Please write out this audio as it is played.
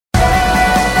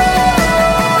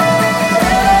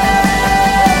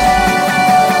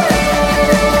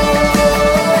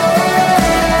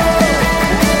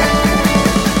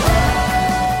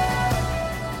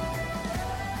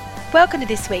Welcome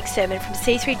to this week's sermon from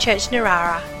C3 Church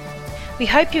Narara. We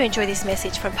hope you enjoy this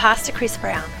message from Pastor Chris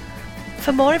Brown.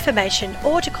 For more information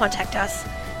or to contact us,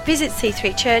 visit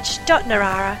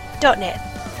c3church.narara.net.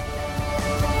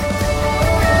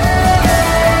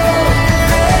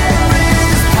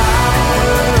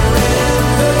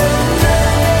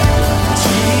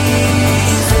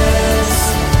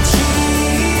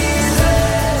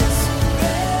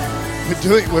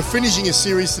 We're finishing a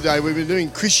series today. We've been doing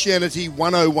Christianity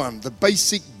 101, the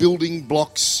basic building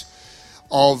blocks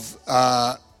of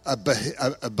a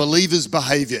believer's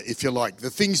behaviour, if you like. The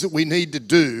things that we need to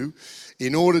do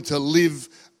in order to live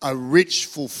a rich,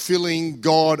 fulfilling,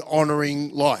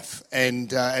 God-honouring life.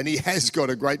 And He has got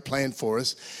a great plan for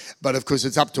us. But, of course,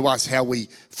 it's up to us how we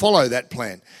follow that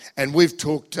plan. And we've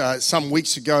talked some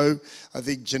weeks ago, I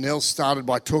think Janelle started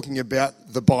by talking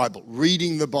about the Bible,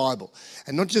 reading the Bible.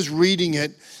 And not just reading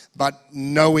it, but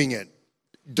knowing it,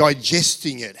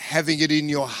 digesting it, having it in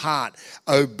your heart,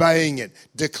 obeying it,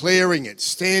 declaring it,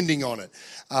 standing on it.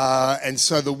 And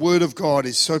so the Word of God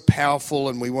is so powerful,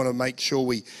 and we want to make sure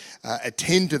we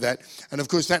attend to that. And, of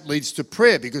course, that leads to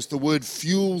prayer, because the Word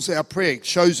fuels our prayer. It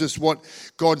shows us what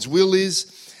God's will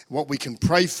is, what we can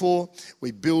pray for.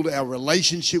 We build our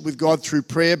relationship with God through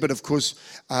prayer, but of course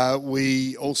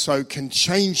we also can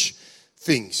change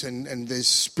things, and there's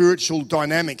spiritual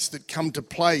dynamics that come to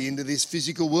play into this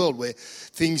physical world where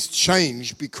things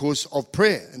change because of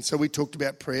prayer. And so we talked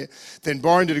about prayer. Then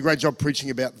Byron did a great job preaching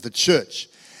about the church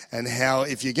and how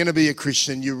if you're going to be a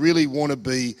Christian, you really want to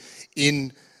be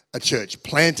in a church,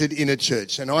 planted in a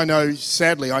church. And I know,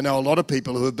 sadly, a lot of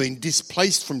people who have been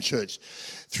displaced from church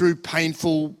through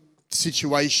painful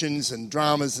situations and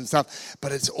dramas and stuff,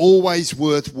 but it's always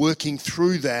worth working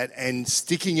through that and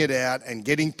sticking it out and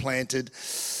getting planted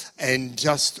and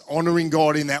just honouring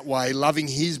God in that way, loving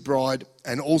His bride,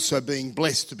 and also being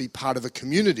blessed to be part of a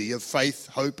community of faith,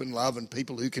 hope and love, and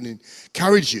people who can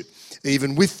encourage you,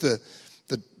 even with the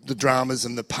dramas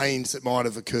and the pains that might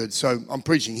have occurred. So I'm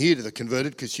preaching here to the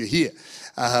converted because you're here.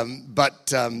 But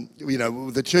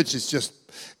the church is just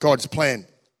God's plan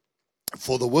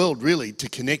for the world, really, to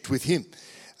connect with Him.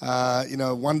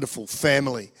 A wonderful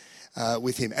family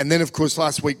with Him. And then, of course,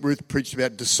 last week Ruth preached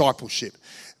about discipleship,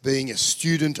 being a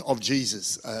student of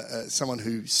Jesus, someone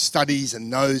who studies and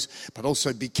knows, but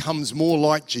also becomes more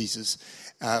like Jesus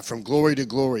from glory to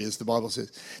glory, as the Bible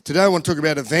says. Today I want to talk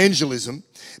about evangelism,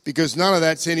 because none of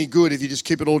that's any good if you just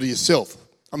keep it all to yourself.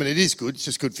 I mean, it is good, it's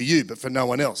just good for you, but for no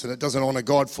one else. And it doesn't honour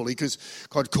God fully, because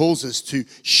God calls us to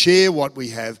share what we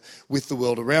have with the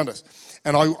world around us.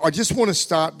 And I just want to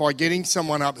start by getting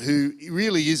someone up who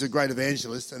really is a great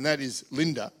evangelist, and that is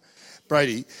Linda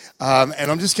Brady.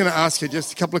 And I'm just going to ask her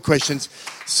just a couple of questions.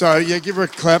 So, yeah, give her a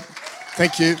clap.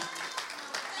 Thank you.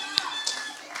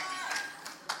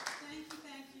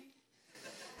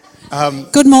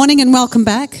 Good morning and welcome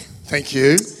back. Thank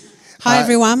you. Hi,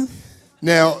 everyone.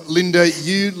 Now, Linda,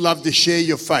 you love to share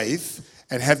your faith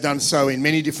and have done so in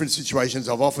many different situations.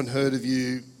 I've often heard of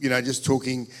you, just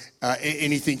talking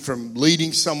anything from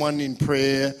leading someone in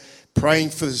prayer,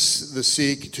 praying for the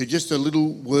sick, to just a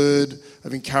little word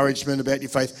of encouragement about your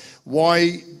faith.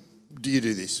 Why do you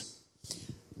do this?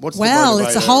 What's the motivator?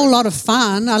 It's a whole lot of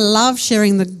fun. I love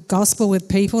sharing the gospel with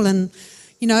people, and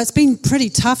it's been pretty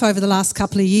tough over the last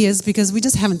couple of years because we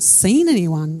just haven't seen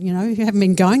anyone, you haven't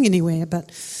been going anywhere.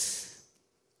 But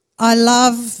I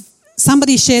love,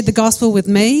 somebody shared the gospel with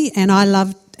me, and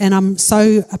I'm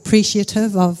so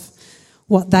appreciative of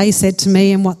what they said to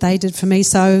me and what they did for me.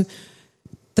 So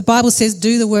the Bible says,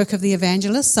 do the work of the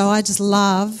evangelist. So I just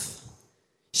love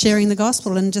sharing the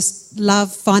gospel and just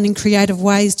love finding creative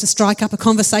ways to strike up a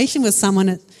conversation with someone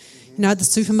at, at the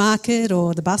supermarket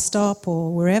or the bus stop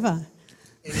or wherever.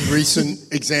 Any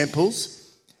recent examples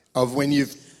of when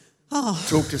you've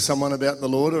talked to someone about the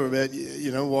Lord or about,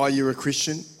 why you're a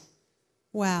Christian?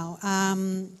 Wow.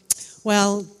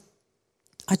 Well,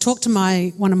 I talk to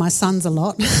one of my sons a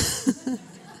lot.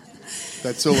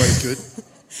 That's always good.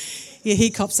 Yeah, he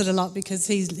cops it a lot because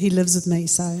he lives with me,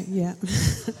 so yeah.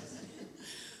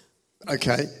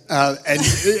 Okay. And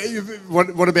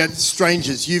what about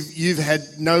strangers? You've had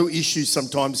no issues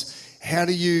sometimes. How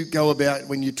do you go about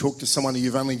when you talk to someone who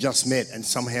you've only just met and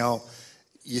somehow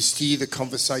you steer the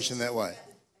conversation that way?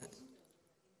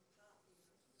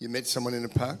 You met someone in a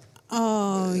park?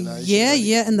 Oh, yeah,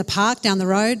 in the park down the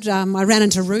road. I ran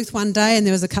into Ruth one day, and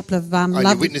there was a couple of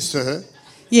you witnessed to her?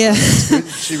 Yeah.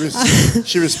 She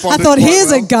responded. I thought, here's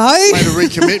well. a go. Made a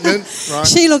recommitment. Right.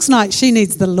 She looks like she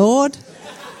needs the Lord.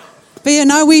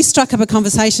 But we struck up a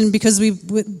conversation because we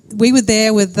were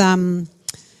there with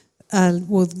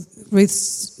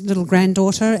Ruth's little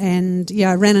granddaughter, and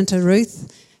I ran into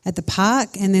Ruth, at the park,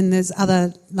 and then there's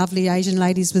other lovely Asian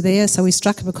ladies were there, so we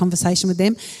struck up a conversation with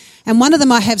them. And one of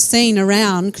them I have seen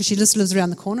around because she just lives around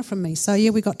the corner from me. So,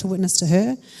 yeah, we got to witness to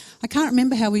her. I can't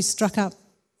remember how we struck up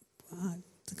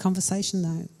the conversation,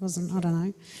 though. I don't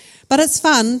know. But it's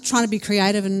fun trying to be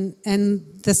creative, and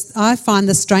this, I find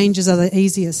the strangers are the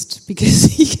easiest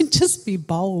because you can just be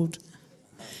bold.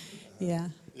 Yeah.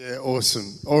 Yeah,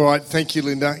 awesome. All right, thank you,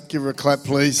 Linda. Give her a clap,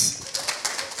 please.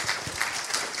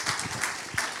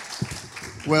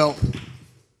 Well,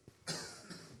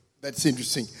 that's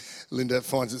interesting. Linda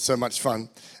finds it so much fun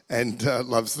and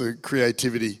loves the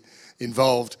creativity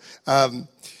involved.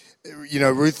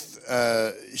 Ruth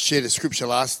shared a scripture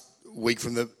last week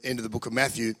from the end of the book of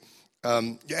Matthew.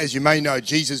 As you may know,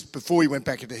 Jesus, before he went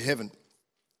back into heaven,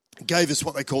 gave us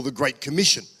what they call the Great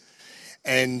Commission.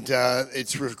 And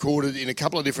it's recorded in a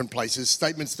couple of different places,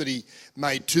 statements that he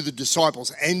made to the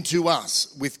disciples and to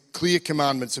us with clear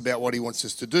commandments about what he wants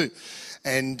us to do.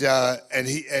 And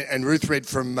Ruth read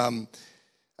from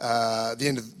the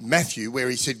end of Matthew where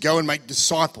he said, go and make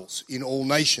disciples in all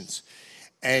nations.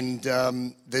 And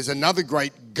there's another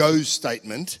great go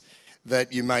statement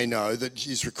that you may know that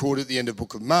is recorded at the end of the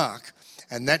book of Mark,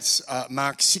 and that's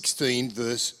Mark 16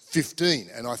 verse 15.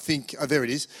 And I think, there it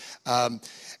is.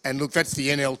 And look, that's the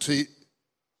NLT.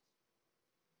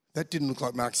 That didn't look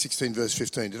like Mark 16 verse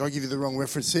 15. Did I give you the wrong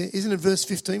reference there? Isn't it verse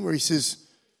 15 where he says,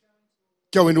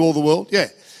 go into all the world? Yeah.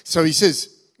 So he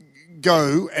says,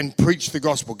 go and preach the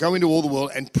gospel. Go into all the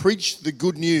world and preach the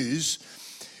good news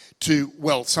to,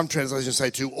 well, some translations say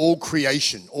to all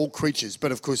creation, all creatures.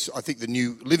 But of course, I think the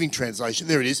New Living Translation,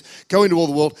 there it is. Go into all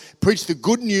the world, preach the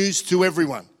good news to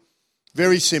everyone.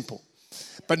 Very simple.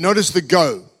 But notice the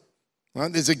go.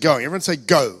 Right? There's a going. Everyone say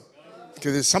go.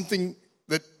 Because there's something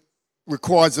that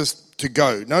requires us to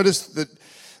go. Notice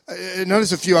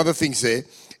a few other things there.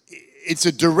 It's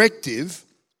a directive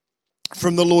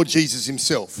from the Lord Jesus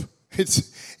himself.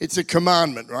 It's a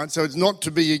commandment, right? So it's not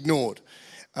to be ignored.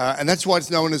 And that's why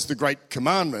it's known as the Great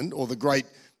Commandment, or the Great,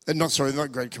 not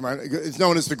Great Commandment, it's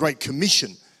known as the Great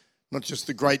Commission, not just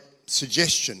the Great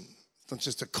Suggestion. It's not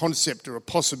just a concept or a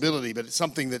possibility, but it's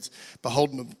something that's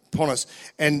beholden upon us.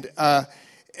 And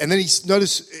then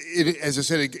notice, as I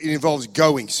said, it involves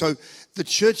going. So the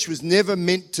church was never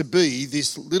meant to be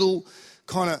this little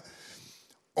kind of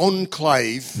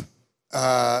enclave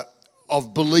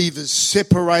of believers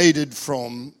separated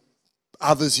from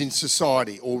others in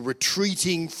society or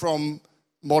retreating from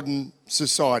modern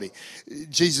society.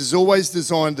 Jesus always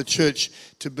designed the church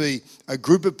to be a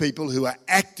group of people who are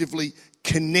actively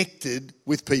connected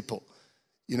with people,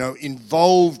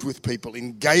 involved with people,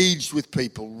 engaged with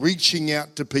people, reaching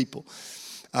out to people.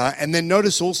 And then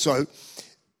notice also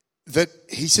that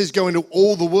he says go into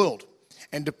all the world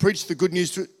and to preach the good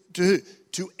news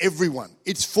to everyone.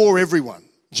 It's for everyone.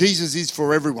 Jesus is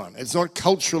for everyone. It's not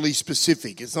culturally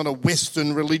specific. It's not a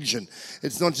Western religion.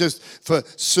 It's not just for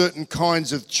certain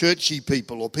kinds of churchy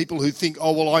people or people who think,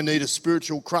 oh, well, I need a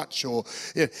spiritual crutch, or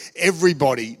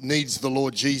everybody needs the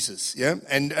Lord Jesus. Yeah,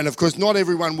 and of course, not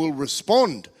everyone will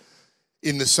respond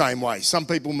in the same way. Some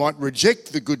people might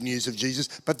reject the good news of Jesus,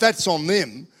 but that's on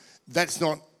them. That's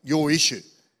not your issue.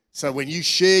 So when you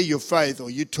share your faith or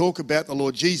you talk about the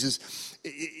Lord Jesus,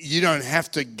 you don't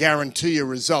have to guarantee a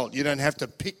result. You don't have to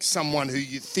pick someone who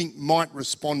you think might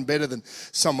respond better than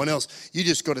someone else. You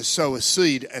just got to sow a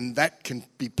seed, and that can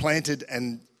be planted,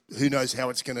 and who knows how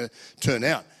it's going to turn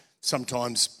out.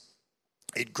 Sometimes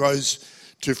it grows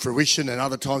to fruition and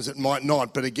other times it might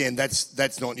not. But again,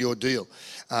 that's not your deal.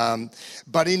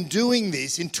 But in doing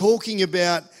this, in talking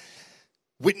about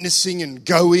witnessing and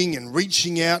going and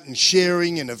reaching out and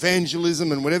sharing and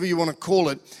evangelism and whatever you want to call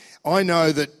it, I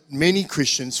know that many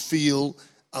Christians feel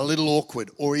a little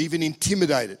awkward or even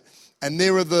intimidated. And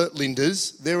there are the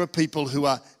Lindas, there are people who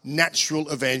are natural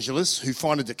evangelists who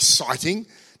find it exciting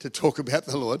to talk about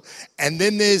the Lord. And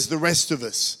then there's the rest of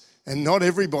us. And not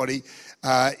everybody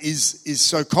is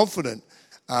so confident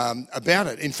about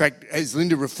it. In fact, as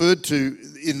Linda referred to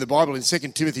in the Bible in 2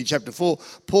 Timothy chapter 4,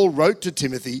 Paul wrote to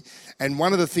Timothy, and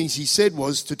one of the things he said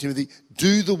was to Timothy,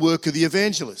 do the work of the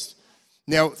evangelist.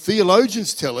 Now,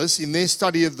 theologians tell us in their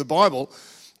study of the Bible,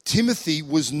 Timothy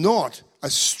was not a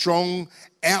strong,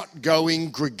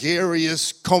 outgoing,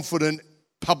 gregarious, confident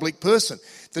public person,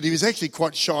 that he was actually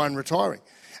quite shy and retiring.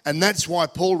 And that's why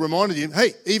Paul reminded him,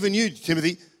 hey, even you,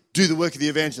 Timothy, do the work of the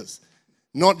evangelist.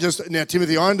 Not just, now,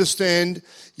 Timothy, I understand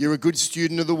you're a good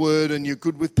student of the word and you're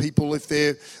good with people if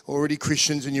they're already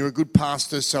Christians and you're a good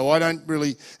pastor, so I don't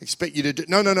really expect you to do...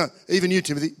 No. Even you,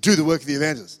 Timothy, do the work of the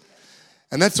evangelist.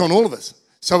 And that's on all of us.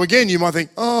 So again, you might think,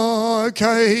 oh,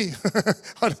 okay.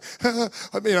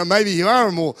 I mean, maybe you are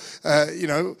a more,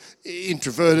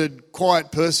 introverted,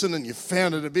 quiet person and you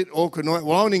found it a bit awkward. Well, I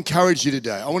want to encourage you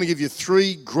today. I want to give you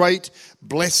 3 great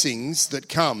blessings that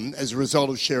come as a result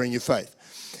of sharing your faith.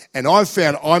 And I've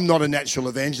found I'm not a natural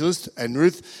evangelist, and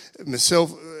Ruth,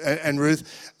 myself and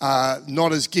Ruth,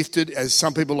 not as gifted as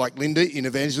some people like Linda in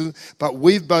evangelism, but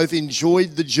we've both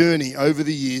enjoyed the journey over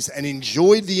the years and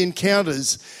enjoyed the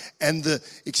encounters and the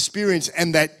experience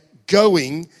and that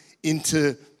going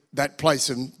into that place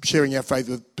of sharing our faith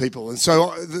with people. And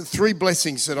so the 3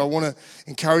 blessings that I want to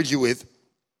encourage you with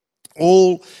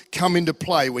all come into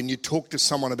play when you talk to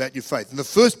someone about your faith. And the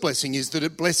first blessing is that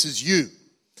it blesses you.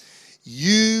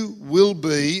 You will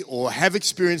be, or have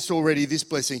experienced already this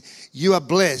blessing, you are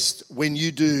blessed when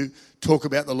you do talk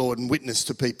about the Lord and witness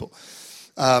to people.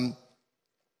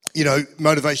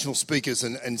 Motivational speakers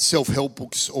and self-help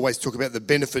books always talk about the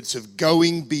benefits of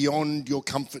going beyond your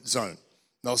comfort zone.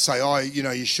 They'll say,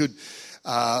 you should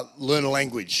learn a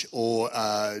language or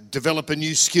develop a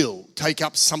new skill, take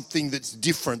up something that's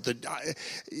different that,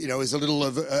 is a little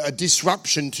of a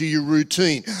disruption to your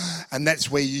routine. And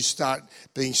that's where you start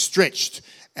being stretched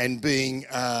and being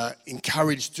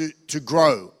encouraged to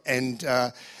grow. And,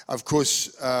 of course,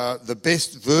 the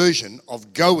best version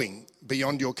of going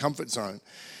beyond your comfort zone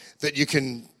that you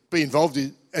can be involved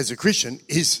in as a Christian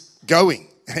is going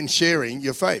and sharing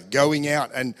your faith, going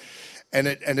out and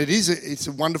it's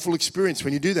a wonderful experience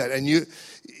when you do that. And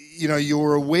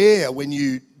you're aware when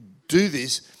you do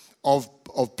this of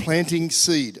planting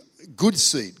seed, good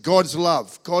seed, God's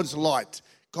love, God's light,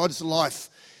 God's life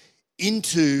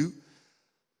into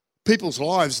people's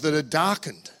lives that are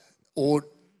darkened or,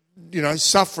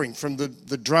 suffering from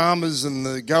the dramas and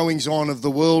the goings on of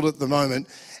the world at the moment.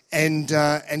 And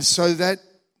so that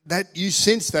you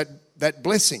sense that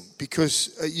blessing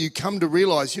because you come to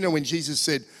realize, when Jesus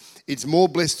said, it's more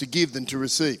blessed to give than to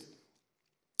receive.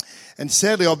 And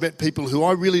sadly, I've met people who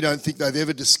I really don't think they've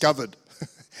ever discovered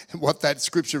what that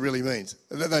scripture really means.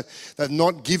 They've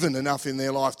not given enough in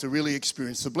their life to really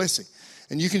experience the blessing.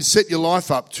 And you can set your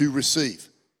life up to receive.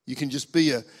 You can just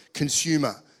be a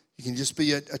consumer. You can just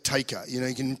be a taker. You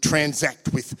can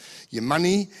transact with your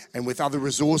money and with other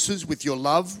resources, with your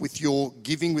love, with your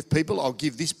giving with people. I'll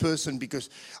give this person because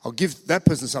I'll give that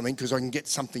person something because I can get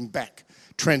something back.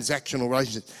 Transactional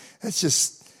relationships. That's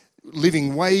just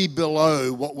living way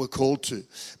below what we're called to.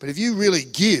 But if you really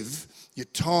give your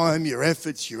time, your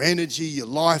efforts, your energy, your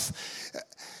life,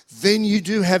 then you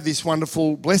do have this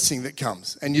wonderful blessing that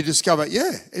comes. And you discover,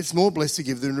 it's more blessed to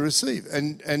give than to receive.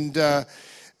 And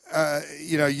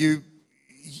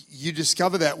you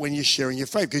discover that when you're sharing your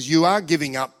faith because you are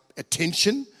giving up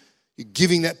attention. You're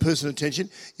giving that person attention.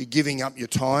 You're giving up your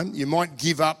time. You might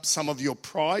give up some of your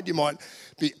pride. You might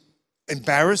be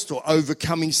embarrassed or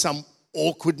overcoming some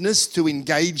awkwardness to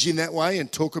engage in that way and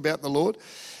talk about the Lord.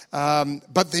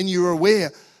 But then you're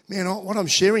aware, man, what I'm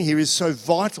sharing here is so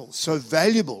vital, so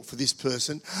valuable for this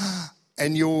person,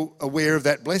 and you're aware of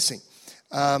that blessing.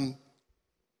 And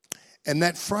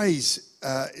that phrase,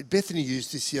 Bethany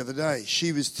used this the other day.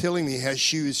 She was telling me how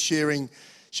she was sharing,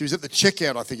 she was at the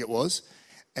checkout, I think it was,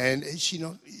 and is she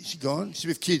gone? She's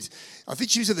with kids. I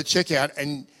think she was at the checkout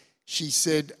and she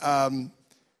said,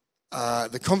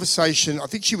 the conversation, I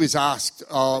think she was asked,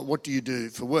 what do you do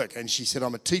for work? And she said,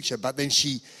 I'm a teacher. But then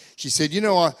she said,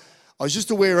 I was just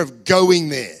aware of going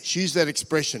there. She used that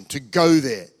expression, to go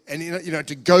there. And,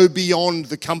 to go beyond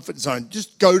the comfort zone.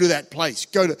 Just go to that place.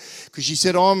 Because she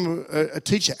said, I'm a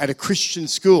teacher at a Christian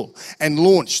school and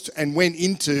launched and went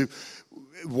into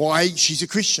why she's a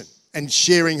Christian and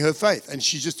sharing her faith. And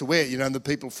she's just aware, and the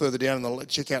people further down in the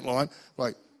checkout line,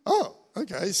 like, oh,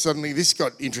 okay, suddenly this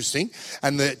got interesting.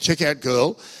 And the checkout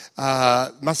girl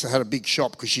must have had a big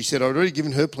shock because she said, I'd already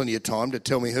given her plenty of time to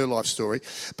tell me her life story.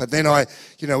 But then I,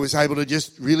 was able to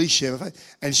just really share my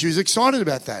faith. And she was excited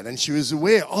about that. And she was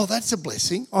aware, oh, that's a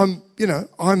blessing. I'm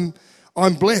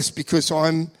blessed because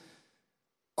I'm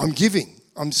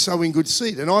I'm sowing good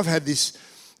seed. And I've had this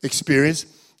experience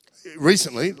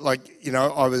recently, I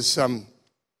was in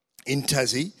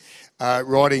Tassie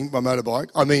riding my motorbike.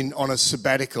 On a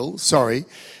sabbatical,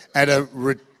 at a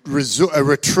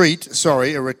retreat.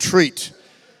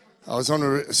 I was on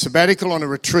a sabbatical on a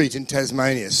retreat in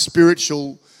Tasmania,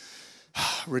 spiritual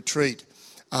retreat.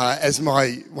 As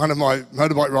one of my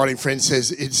motorbike riding friends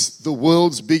says, it's the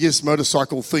world's biggest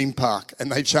motorcycle theme park,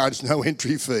 and they charge no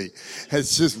entry fee.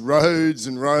 It's just roads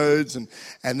and roads, and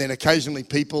then occasionally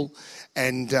people,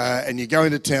 and you go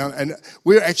into town. And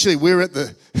we're at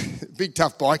the big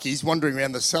tough bikies wandering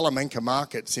around the Salamanca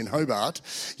markets in Hobart,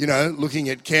 looking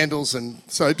at candles and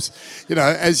soaps,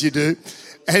 as you do.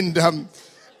 And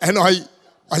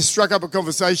I struck up a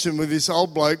conversation with this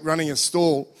old bloke running a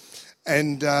stall,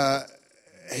 and I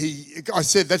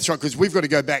said, that's right, because we've got to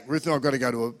go back. Ruth and I have got to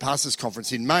go to a pastors'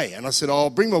 conference in May. And I said, I'll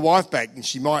bring my wife back, and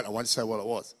she might. I won't say what it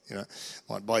was,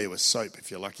 Might buy you a soap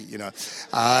if you're lucky,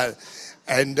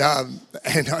 And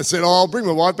I said, I'll bring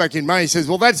my wife back in May. He says,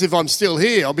 well, that's if I'm still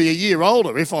here. I'll be a year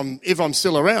older if I'm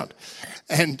still around.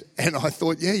 And I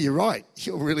thought, yeah, you're right.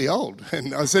 You're really old.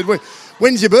 And I said,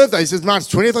 when's your birthday? He says, March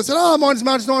 20th. I said, mine's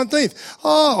March 19th.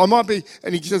 Oh, I might be.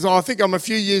 And he says, I think I'm a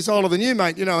few years older than you,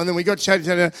 mate. And then we got chatting.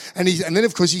 And then,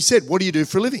 of course, he said, what do you do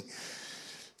for a living?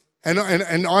 And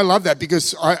I love that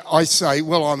because I say,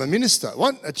 well, I'm a minister.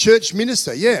 What? A church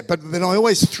minister, yeah. But then I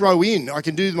always throw in, I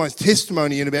can do my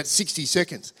testimony in about 60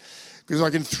 seconds. Because I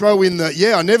can throw in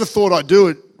I never thought I'd do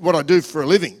it, what I do for a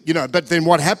living, But then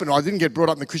what happened, I didn't get brought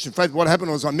up in the Christian faith. What happened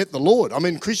was I met the Lord. I'm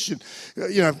a Christian,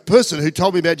 person who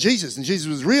told me about Jesus, and Jesus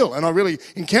was real. And I really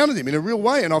encountered him in a real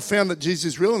way. And I found that Jesus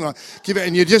is real,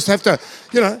 and you just have to,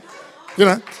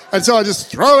 And so I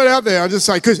just throw it out there. I just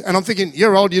say, and I'm thinking,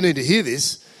 you're old, you need to hear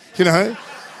this. You haven't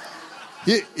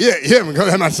got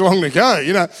that much long to go,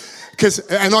 and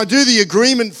I do the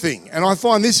agreement thing, and I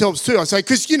find this helps too. I say,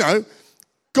 because,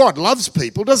 God loves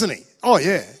people, doesn't he? Oh,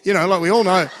 yeah, like we all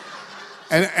know.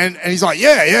 And he's like,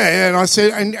 yeah. And I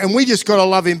said, and we just got to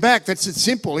love him back. That's it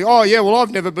simple. Oh, yeah, well,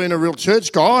 I've never been a real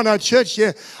church guy. Oh, no, church,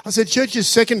 yeah. I said, church is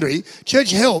secondary.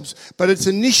 Church helps, but it's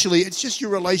just your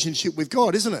relationship with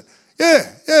God, isn't it?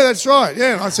 Yeah, that's right.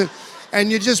 Yeah, and I said... And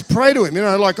you just pray to him,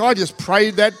 like I just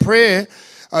prayed that prayer,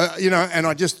 and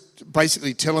I just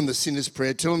basically tell him the sinner's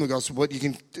prayer, tell him the gospel,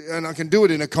 and I can do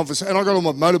it in a conversation. And I got all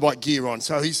my motorbike gear on,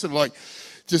 so he's sort of like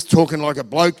just talking like a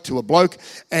bloke to a bloke,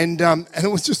 and it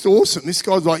was just awesome. This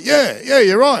guy's like, yeah,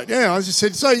 you're right. Yeah, I just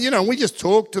said, so, we just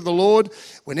talk to the Lord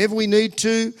whenever we need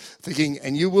to, thinking,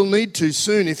 and you will need to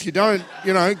soon if you don't,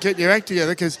 get your act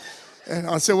together, because... And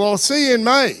I said, well, I'll see you in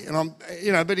May. And I'm,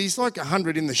 but he's like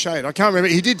 100 in the shade. I can't remember.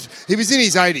 He was in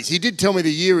his 80s. He did tell me the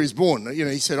year he was born.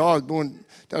 He said, I was born,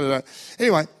 da-da-da.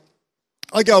 Anyway,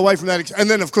 I go away from that. And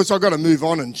then, of course, I got to move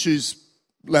on and choose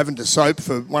lavender soap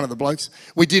for one of the blokes.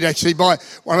 We did actually buy,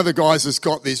 one of the guys has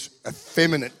got this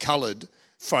effeminate coloured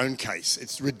phone case.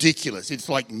 It's ridiculous. It's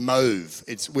like mauve.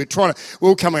 We're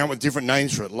all coming up with different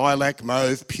names for it. Lilac,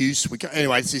 mauve, puce.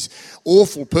 Anyway, it's this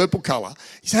awful purple colour.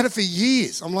 He's had it for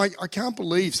years. I'm like, I can't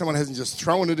believe someone hasn't just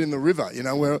thrown it in the river,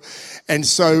 and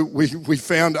so we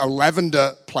found a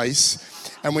lavender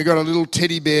place, and we got a little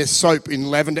teddy bear soap in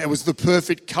lavender. It was the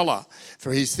perfect colour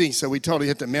for his thing. So we told him he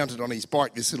had to mount it on his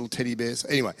bike, this little teddy bear.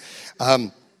 Anyway, but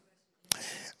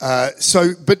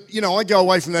I go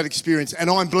away from that experience and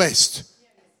I'm blessed.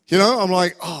 I'm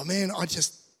like, oh man, I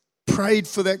just prayed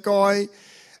for that guy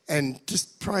and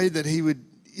just prayed that he would,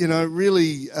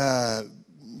 really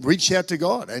reach out to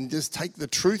God and just take the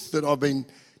truth that I've been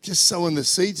just sowing the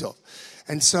seeds of.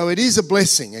 And so it is a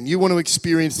blessing, and you want to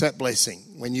experience that blessing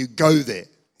when you go there.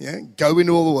 Yeah, go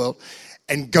into all the world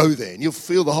and go there, and you'll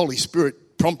feel the Holy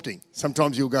Spirit prompting.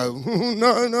 Sometimes you'll go,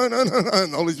 no, and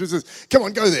the Holy Spirit says, come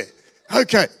on, go there.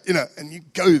 Okay, and you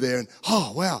go there and,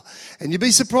 oh, wow. And you'd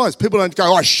be surprised. People don't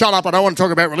go, oh, shut up, I don't want to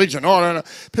talk about religion. Oh, no.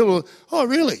 People, oh,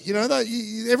 really?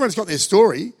 Everyone's got their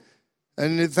story.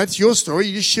 And if that's your story,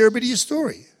 you just share a bit of your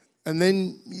story. And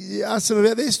then you ask them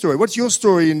about their story. What's your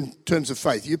story in terms of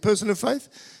faith? Are you a person of faith?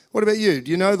 What about you?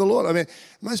 Do you know the Lord? I mean,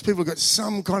 most people have got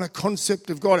some kind of concept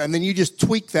of God, and then you just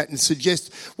tweak that and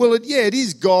suggest, well, it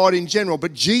is God in general,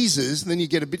 but Jesus, and then you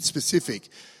get a bit specific.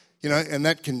 And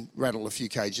that can rattle a few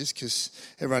cages because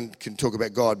everyone can talk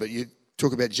about God, but you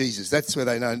talk about Jesus. That's where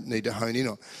they need to hone in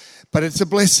on. But it's a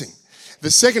blessing. The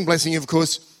second blessing, of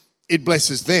course, it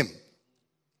blesses them.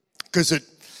 Because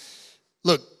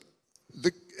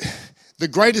the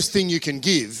greatest thing you can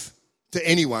give to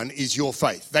anyone is your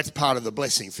faith. That's part of the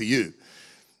blessing for you.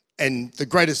 And the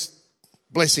greatest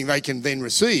blessing they can then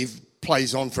receive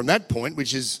plays on from that point,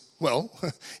 which is, well,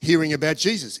 hearing about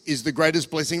Jesus is the greatest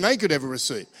blessing they could ever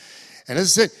receive. And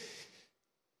as I said,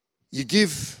 you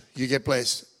give, you get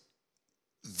blessed.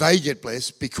 They get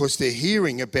blessed because they're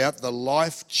hearing about the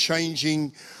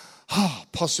life-changing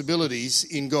possibilities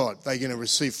in God. They're going to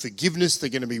receive forgiveness. They're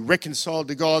going to be reconciled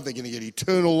to God. They're going to get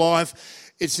eternal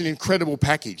life. It's an incredible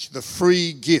package, the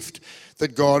free gift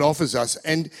that God offers us.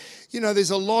 And,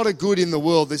 there's a lot of good in the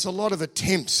world. There's a lot of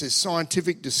attempts. There's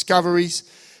scientific discoveries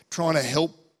trying to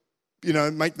help,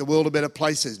 make the world a better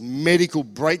place. There's medical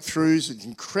breakthroughs. It's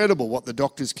incredible what the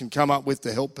doctors can come up with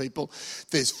to help people.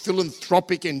 There's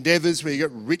philanthropic endeavours where you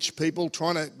get rich people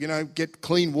trying to, get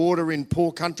clean water in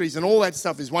poor countries, and all that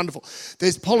stuff is wonderful.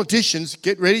 There's politicians.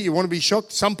 Get ready. You want to be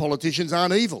shocked? Some politicians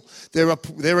aren't evil. There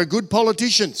are good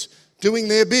politicians. doing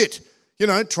their bit.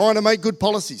 Trying to make good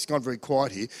policies. It's gone very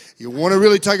quiet here. You want to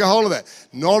really take a hold of that.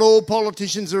 Not all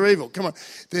politicians are evil. Come on.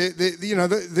 They're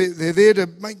there to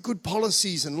make good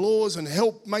policies and laws and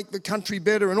help make the country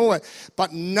better and all that.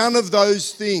 But none of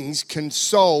those things can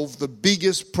solve the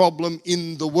biggest problem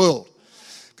in the world.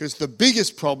 Because the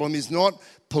biggest problem is not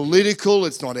political,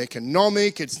 it's not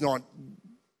economic, it's not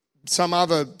some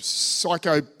other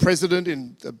psycho president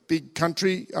in a big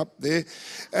country up there.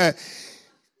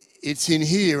 It's in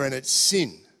here, and it's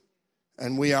sin.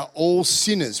 And we are all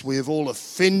sinners. We have all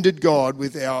offended God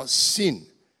with our sin.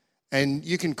 And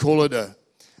you can call it a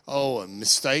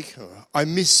mistake. Or I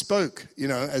misspoke,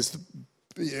 as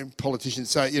the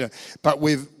politicians say, But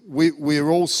we're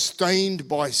all stained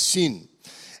by sin.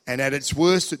 And at its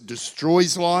worst, it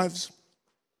destroys lives.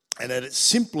 And at its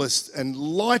simplest and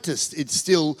lightest, it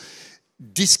still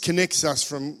disconnects us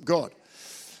from God.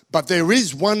 But there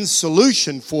is one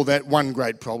solution for that one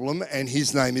great problem, and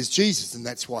his name is Jesus, and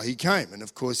that's why he came. And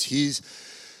of course, his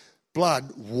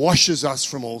blood washes us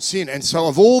from all sin. And so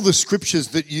of all the scriptures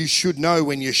that you should know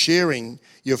when you're sharing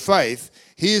your faith,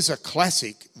 here's a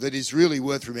classic that is really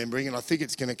worth remembering, and I think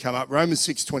it's going to come up, Romans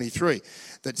 6:23,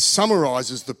 that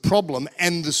summarises the problem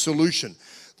and the solution.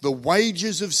 The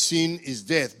wages of sin is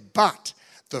death, but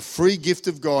the free gift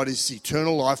of God is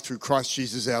eternal life through Christ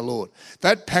Jesus our Lord.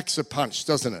 That packs a punch,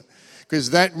 doesn't it?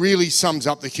 Because that really sums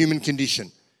up the human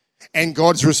condition and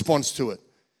God's response to it.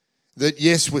 That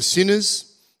yes, we're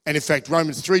sinners. And in fact,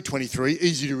 Romans 3:23,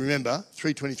 easy to remember,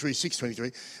 3:23,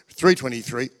 6:23,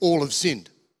 3:23, all have sinned.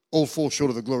 All fall short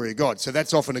of the glory of God. So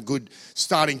that's often a good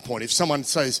starting point. If someone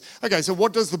says, okay, so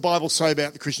what does the Bible say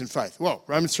about the Christian faith? Well,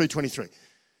 Romans 3:23,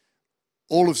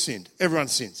 all have sinned. Everyone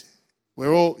sins.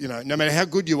 We're all, no matter how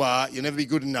good you are, you'll never be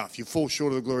good enough. You fall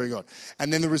short of the glory of God.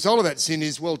 And then the result of that sin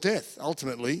is, death,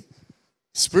 ultimately.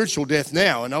 Spiritual death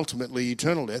now and ultimately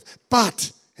eternal death.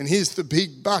 But, and here's the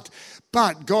big but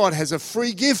God has a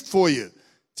free gift for you.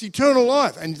 It's eternal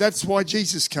life. And that's why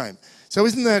Jesus came. So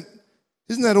isn't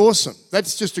that awesome?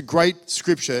 That's just a great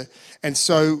scripture. And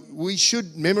so we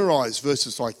should memorize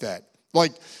verses like that.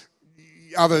 Like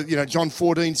other, John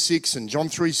 14:6 and John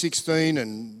 3:16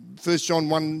 and 1 John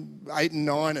 1:8 and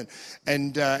 9,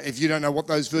 and if you don't know what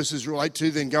those verses relate to,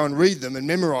 then go and read them and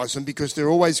memorise them because they're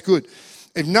always good.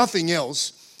 If nothing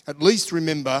else, at least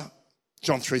remember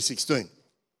John 3:16.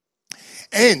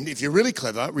 And if you're really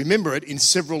clever, remember it in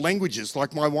several languages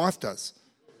like my wife does.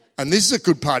 And this is a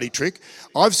good party trick.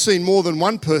 I've seen more than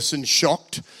one person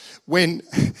shocked when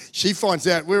she finds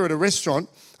out we're at a restaurant.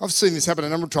 I've seen this happen a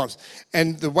number of times.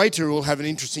 And the waiter will have an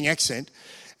interesting accent.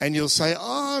 And you'll say,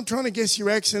 I'm trying to guess your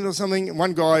accent or something.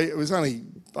 One guy, it was only,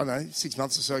 6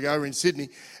 months or so ago, we're in Sydney.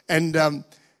 And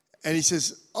he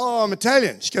says, I'm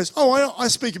Italian. She goes, I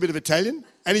speak a bit of Italian.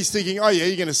 And he's thinking,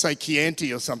 you're going to say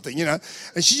Chianti or something, And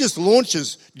she just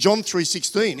launches John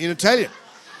 3:16 in Italian.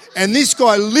 And this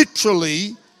guy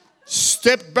literally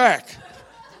stepped back.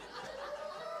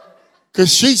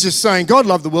 Because she's just saying, God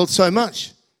loved the world so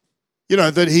much,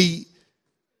 that he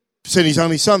sent his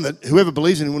only son, that whoever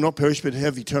believes in him will not perish but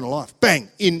have eternal life.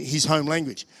 Bang, in his home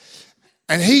language.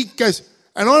 And he goes,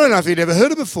 and I don't know if he'd ever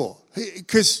heard it before,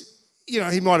 because,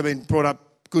 he might have been brought up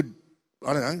good,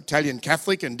 Italian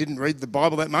Catholic and didn't read the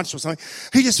Bible that much or something.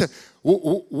 He just said,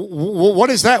 what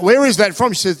is that? Where is that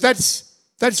from? She says,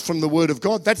 that's from the Word of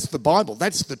God. That's the Bible.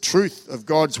 That's the truth of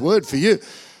God's Word for you.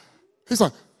 He's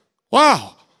like,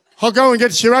 wow, I'll go and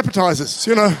get your appetizers,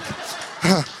 He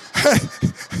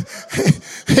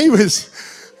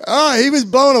was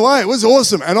blown away. It was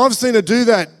awesome. And I've seen her do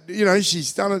that.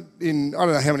 She's done it in, I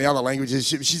don't know how many other languages.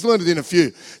 She's learned it in a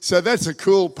few. So that's a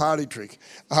cool party trick.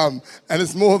 And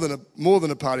it's more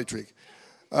than a party trick.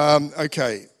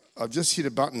 Okay, I've just hit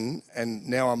a button and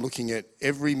now I'm looking at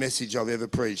every message I've ever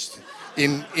preached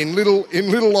in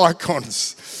little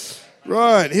icons.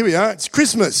 Right, here we are. It's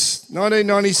Christmas,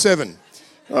 1997.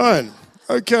 Right,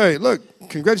 okay, look.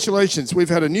 Congratulations, we've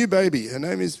had a new baby. Her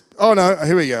name is... Oh, no,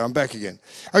 here we go. I'm back again.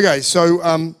 Okay,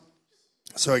 so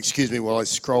excuse me while I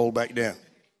scroll back down.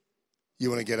 You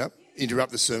want to get up,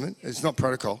 interrupt the sermon? It's not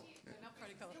protocol. Not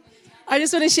protocol. I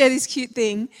just want to share this cute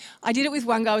thing. I did it with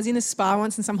one guy. I was in a spa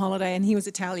once on some holiday and he was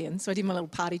Italian, so I did my little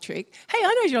party trick. Hey,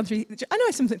 I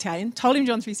know some Italian. Told him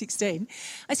John 3:16.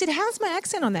 I said, how's my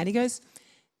accent on that? He goes,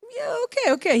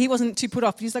 yeah, okay. He wasn't too put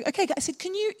off. He was like, okay. I said,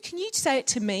 can you say it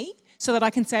to me so that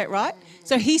I can say it right?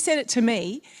 So he said it to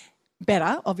me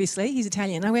better, obviously. He's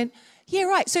Italian. I went, yeah,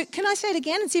 right. So can I say it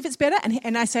again and see if it's better?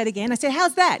 And I say it again. I said,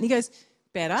 how's that? And he goes,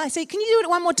 better. I said, can you do it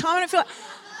one more time? And I feel like...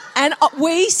 And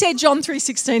we said John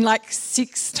 3:16 like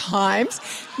 6 times.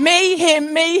 Me,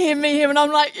 him. And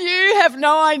I'm like, you have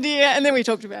no idea. And then we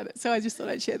talked about it. So I just thought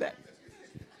I'd share that.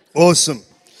 Awesome.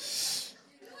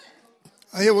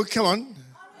 Oh, yeah, well, come on.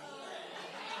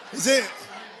 Is there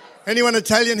anyone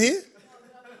Italian here?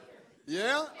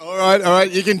 Yeah? All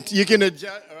right. You can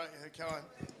adjust. All right, come on.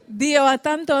 Dio ha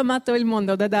tanto amato il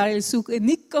mondo da dare il suo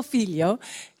unico figlio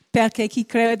perché chi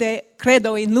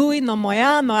credo in lui non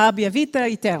morirà ma abbia vita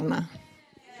eterna.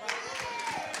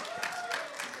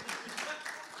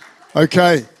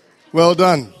 Okay, well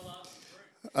done.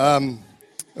 All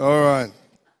right.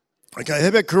 Okay, how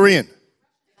about Korean?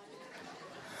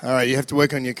 All right, you have to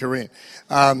work on your Korean.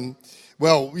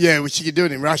 Well, yeah, we should do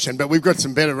it in Russian, but we've got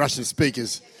some better Russian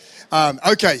speakers.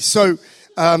 Okay, so,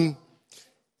 I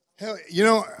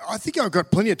think I've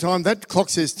got plenty of time. That clock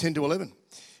says 10 to 11.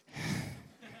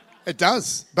 It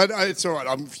does, but it's all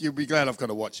right. You'll be glad I've got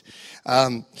to watch.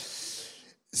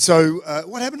 So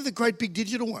what happened to the great big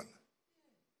digital one?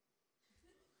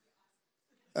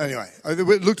 Anyway,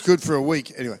 it looked good for a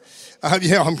week. Anyway,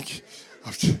 yeah,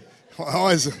 my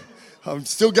eyes. I'm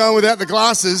still going without the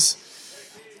glasses.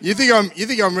 You think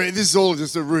I'm reading? This is all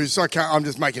just a ruse. I'm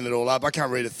just making it all up. I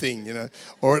can't read a thing,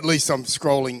 or at least I'm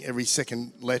scrolling every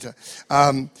second letter.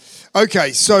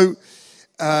 Okay, so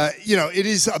it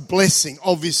is a blessing,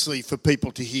 obviously, for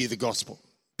people to hear the gospel,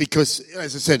 because,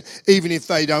 as I said, even if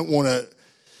they don't want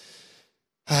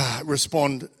to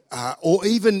respond, or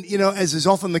even, as is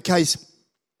often the case,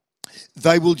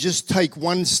 they will just take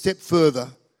one step further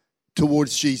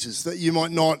towards Jesus. That you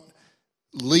might not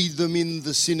lead them in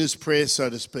the sinner's prayer, so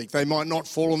to speak. They might not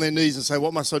fall on their knees and say,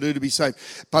 what must I do to be saved?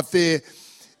 But their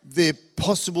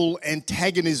possible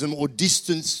antagonism or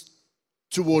distance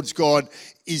towards God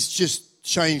is just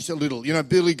changed a little.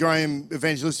 Billy Graham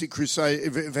Evangelistic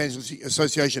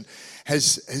Association has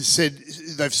said,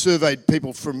 they've surveyed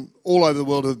people from all over the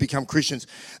world who have become Christians.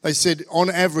 They said, on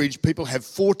average, people have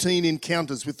 14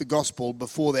 encounters with the gospel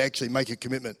before they actually make a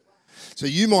commitment. So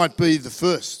you might be the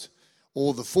first,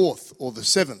 or the fourth, or the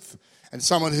seventh, and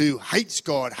someone who hates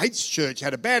God, hates church,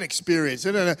 had a bad experience,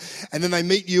 and then they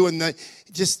meet you and they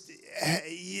just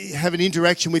have an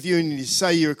interaction with you, and you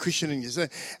say you're a Christian,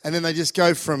 and then they just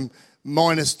go from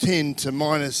 -10 to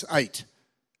 -8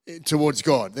 towards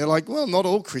God. They're like, well, not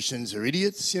all Christians are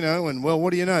idiots, and well,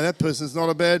 what do you know? That person's not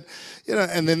a bad,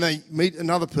 and then they meet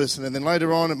another person, and then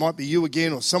later on it might be you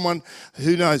again, or someone,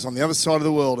 who knows, on the other side of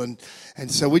the world,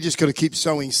 and so we just got to keep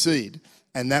sowing seed,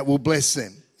 and that will bless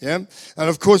them. Yeah, and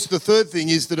of course the third thing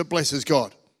is that it blesses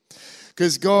God,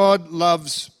 because God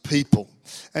loves people,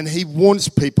 and He wants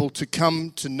people to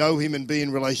come to know Him and be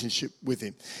in relationship with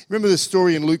Him. Remember the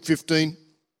story in Luke 15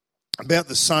 about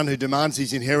the son who demands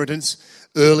his inheritance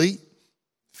early?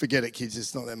 Forget it, kids.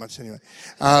 It's not that much anyway.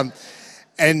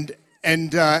 And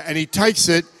he takes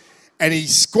it and he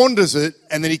squanders it,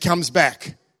 and then he comes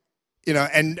back.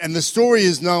 And the story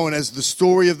is known as the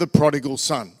story of the prodigal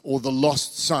son, or the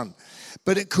lost son.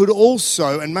 But it could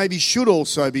also, and maybe should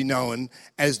also, be known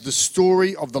as the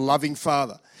story of the loving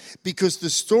father, because the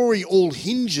story all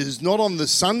hinges not on the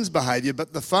son's behaviour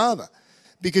but the father.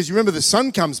 Because you remember, the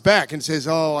son comes back and says,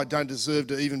 oh, I don't deserve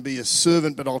to even be a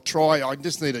servant, but I'll try. I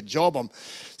just need a job. I'm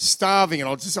starving, and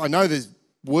I know there's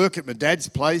work at my dad's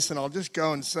place, and I'll just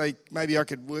go and say, maybe I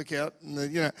could work out.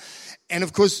 And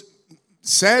of course,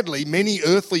 sadly, many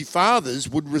earthly fathers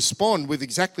would respond with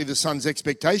exactly the son's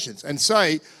expectations and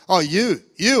say, oh, you,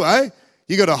 eh?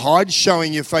 You got to hide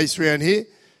showing your face around here?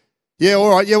 Yeah,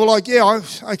 all right. Yeah, well,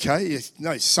 okay.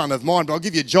 No son of mine, but I'll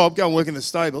give you a job. Go and work in the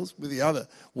stables with the other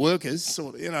workers,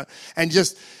 sort of, and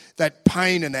just that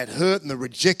pain and that hurt and the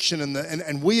rejection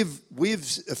and we've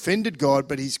offended God,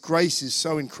 but His grace is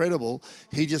so incredible.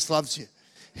 He just loves you.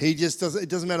 He just doesn't. It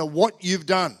doesn't matter what you've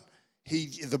done.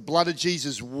 The blood of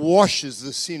Jesus washes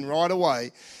the sin right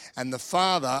away. And the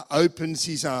Father opens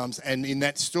His arms, and in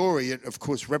that story, it of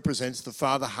course represents the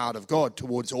Father heart of God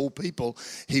towards all people.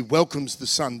 He welcomes the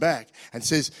Son back and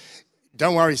says,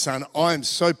 don't worry, son, I am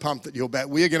so pumped that you're back.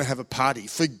 We are going to have a party.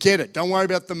 Forget it. Don't worry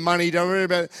about the money. Don't worry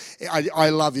about it. I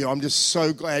love you. I'm just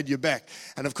so glad you're back.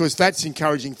 And of course, that's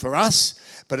encouraging for us,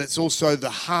 but it's also the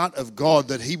heart of God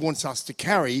that He wants us to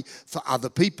carry for other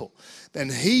people.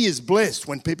 And He is blessed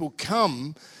when people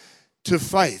come to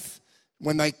faith.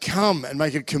 When they come and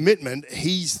make a commitment,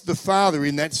 He's the Father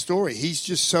in that story. He's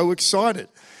just so excited.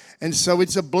 And so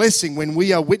it's a blessing when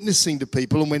we are witnessing to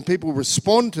people, and when people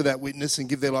respond to that witness and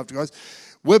give their life to God,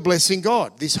 we're blessing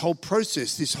God. This whole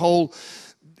process, this whole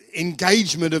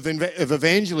engagement of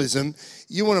evangelism,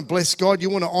 you want to bless God, you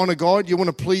want to honour God, you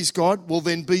want to please God, well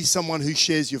then be someone who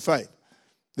shares your faith.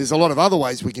 There's a lot of other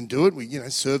ways we can do it. We,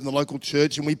 serve in the local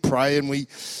church and we pray and we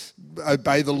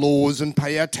obey the laws and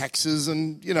pay our taxes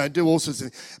and, do all sorts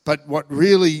of things. But what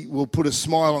really will put a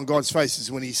smile on God's face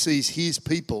is when he sees his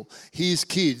people, his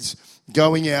kids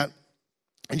going out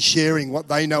and sharing what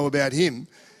they know about him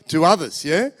to others,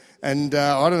 yeah? And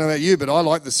I don't know about you, but I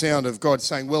like the sound of God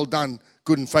saying, well done,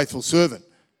 good and faithful servant,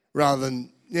 rather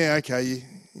than, yeah, okay,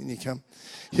 in you come,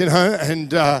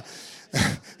 and...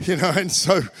 and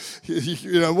so,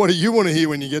 what do you want to hear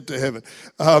when you get to heaven?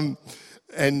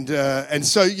 And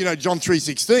so, John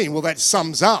 3:16, well, that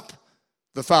sums up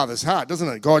the Father's heart, doesn't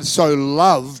it? God so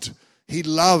loved, he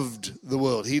loved the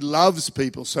world. He loves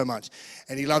people so much.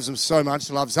 And he loves them so much,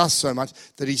 loves us so much,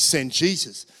 that he sent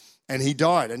Jesus. And he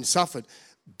died and suffered.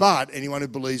 But anyone who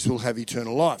believes will have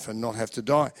eternal life and not have to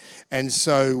die. And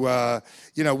so,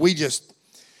 we just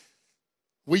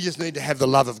need to have the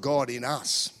love of God in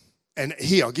us. And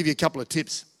here, I'll give you a couple of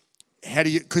tips.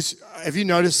 Because have you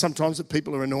noticed sometimes that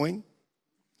people are annoying?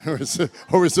 Or is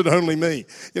it only me?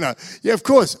 Yeah, of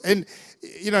course. And,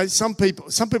 some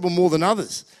people more than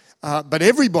others. But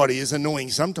everybody is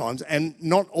annoying sometimes and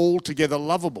not altogether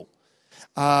lovable.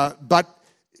 But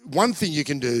one thing you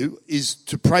can do is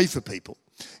to pray for people.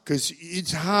 Because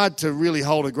it's hard to really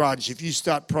hold a grudge. If you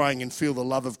start praying and feel the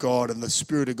love of God and the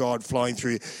Spirit of God flowing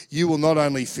through you, you will not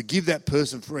only forgive that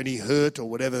person for any hurt or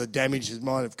whatever the damage that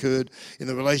might have occurred in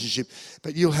the relationship,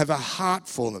 but you'll have a heart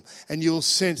for them and you'll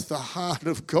sense the heart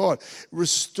of God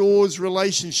restores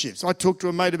relationships. I talked to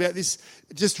a mate about this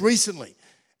just recently.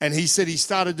 And he said he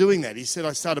started doing that. He said,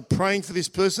 I started praying for this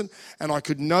person and I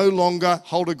could no longer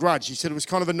hold a grudge. He said it was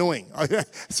kind of annoying. I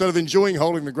sort of enjoying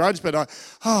holding the grudge, but I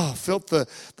felt the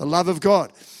love of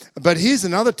God. But here's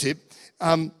another tip.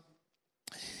 If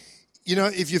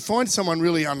you find someone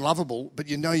really unlovable, but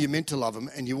you're meant to love them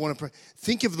and you want to pray,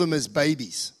 think of them as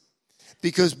babies.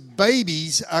 Because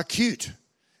babies are cute.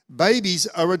 Babies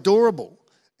are adorable.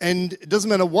 And it doesn't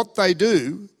matter what they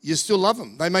do, you still love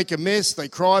them. They make a mess, they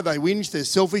cry, they whinge, they're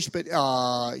selfish, but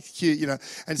cute,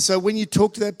 And so when you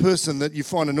talk to that person that you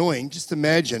find annoying, just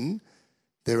imagine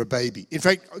they're a baby. In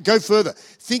fact, go further.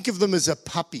 Think of them as a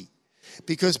puppy,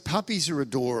 because puppies are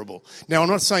adorable. Now, I'm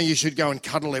not saying you should go and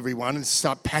cuddle everyone and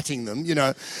start patting them,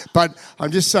 but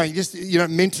I'm just saying,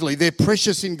 mentally, they're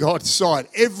precious in God's sight.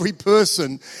 Every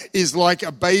person is like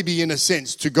a baby in a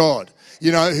sense to God,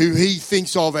 who he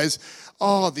thinks of as,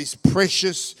 this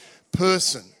precious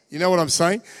person. You know what I'm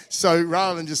saying? So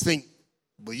rather than just think,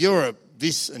 well, you're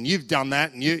this and you've done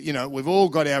that and we've all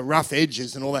got our rough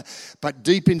edges and all that. But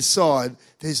deep inside,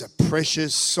 there's a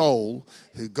precious soul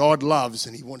who God loves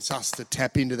and he wants us to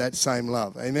tap into that same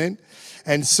love. Amen?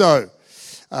 And so,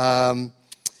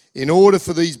 in order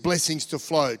for these blessings to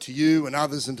flow to you and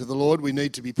others and to the Lord, we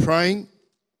need to be praying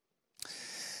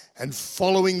and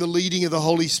following the leading of the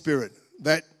Holy Spirit,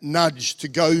 that nudge to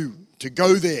go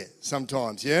there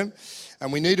sometimes, yeah?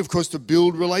 And we need, of course, to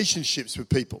build relationships with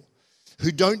people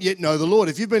who don't yet know the Lord.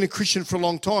 If you've been a Christian for a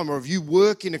long time, or if you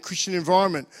work in a Christian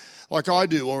environment like I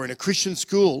do, or in a Christian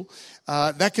school,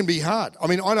 that can be hard. I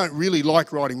mean, I don't really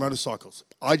like riding motorcycles.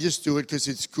 I just do it because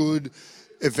it's good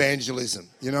evangelism,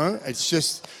 It's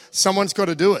just, someone's got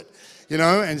to do it,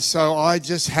 And so I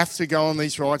just have to go on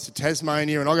these rides to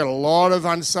Tasmania, and I've got a lot of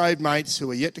unsaved mates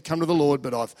who are yet to come to the Lord,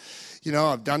 but I've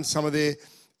done some of their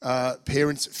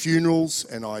parents' funerals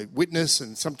and I witness,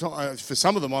 and sometimes for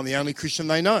some of them I'm the only Christian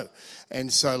they know.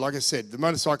 And so, like I said, the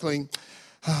motorcycling,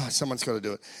 someone's got to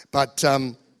do it. But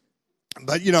I'm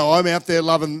out there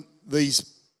loving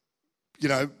these,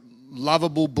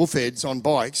 lovable buffheads on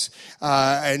bikes,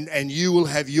 and you will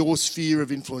have your sphere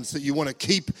of influence that you want to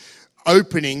keep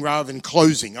opening rather than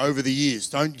closing over the years.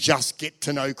 Don't just get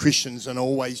to know Christians and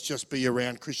always just be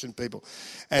around Christian people.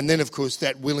 And then, of course,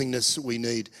 that willingness we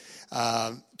need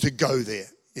to go there,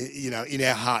 in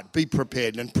our heart. Be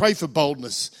prepared and pray for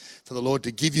boldness for the Lord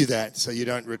to give you that so you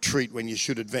don't retreat when you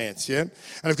should advance, yeah?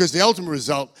 And, of course, the ultimate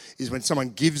result is when someone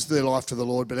gives their life to the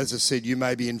Lord, but as I said, you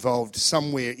may be involved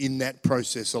somewhere in that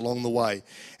process along the way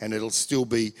and it'll still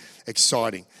be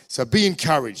exciting. So be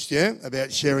encouraged, yeah,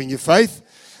 about sharing your faith.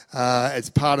 It's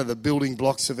part of the building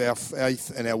blocks of our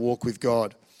faith and our walk with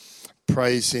God.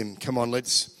 Praise him. Come on,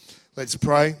 let's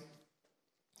pray.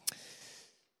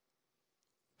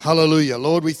 Hallelujah.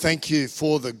 Lord, we thank you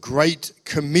for the Great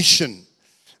Commission.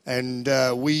 And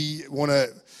we want to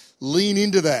lean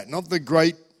into that, not the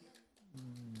great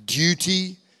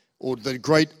duty or the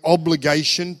great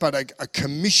obligation, but a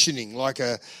commissioning, like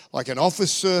an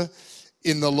officer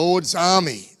in the Lord's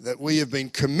army, that we have been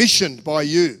commissioned by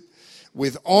you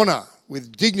with honour,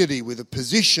 with dignity, with a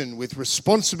position, with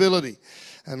responsibility.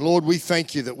 And Lord, we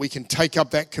thank you that we can take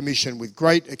up that commission with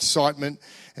great excitement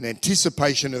and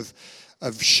anticipation of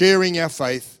sharing our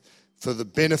faith for the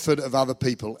benefit of other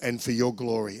people and for your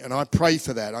glory. And I pray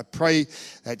for that. I pray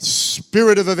that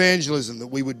spirit of evangelism, that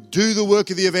we would do the work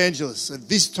of the evangelists at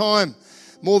this time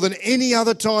more than any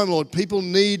other time, Lord. People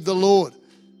need the Lord.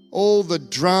 All the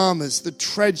dramas, the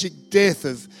tragic death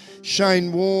of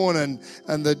Shane Warne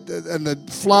and the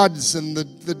floods and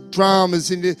the dramas,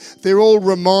 they're all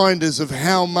reminders of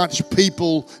how much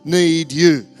people need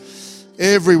you.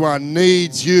 Everyone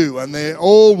needs you, and there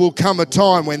all will come a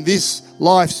time when this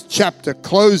life's chapter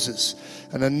closes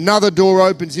and another door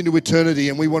opens into eternity,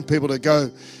 and we want people to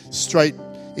go straight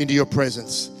into your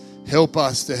presence. Help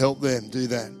us to help them do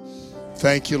that.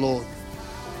 Thank you, Lord.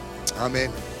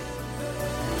 Amen.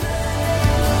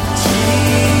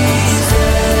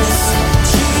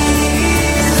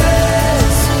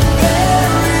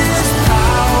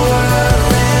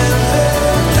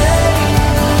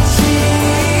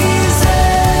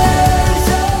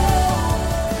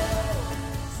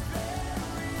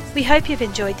 We hope you've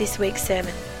enjoyed this week's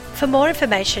sermon. For more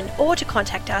information or to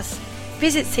contact us,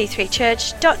 visit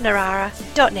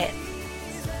c3church.narara.net.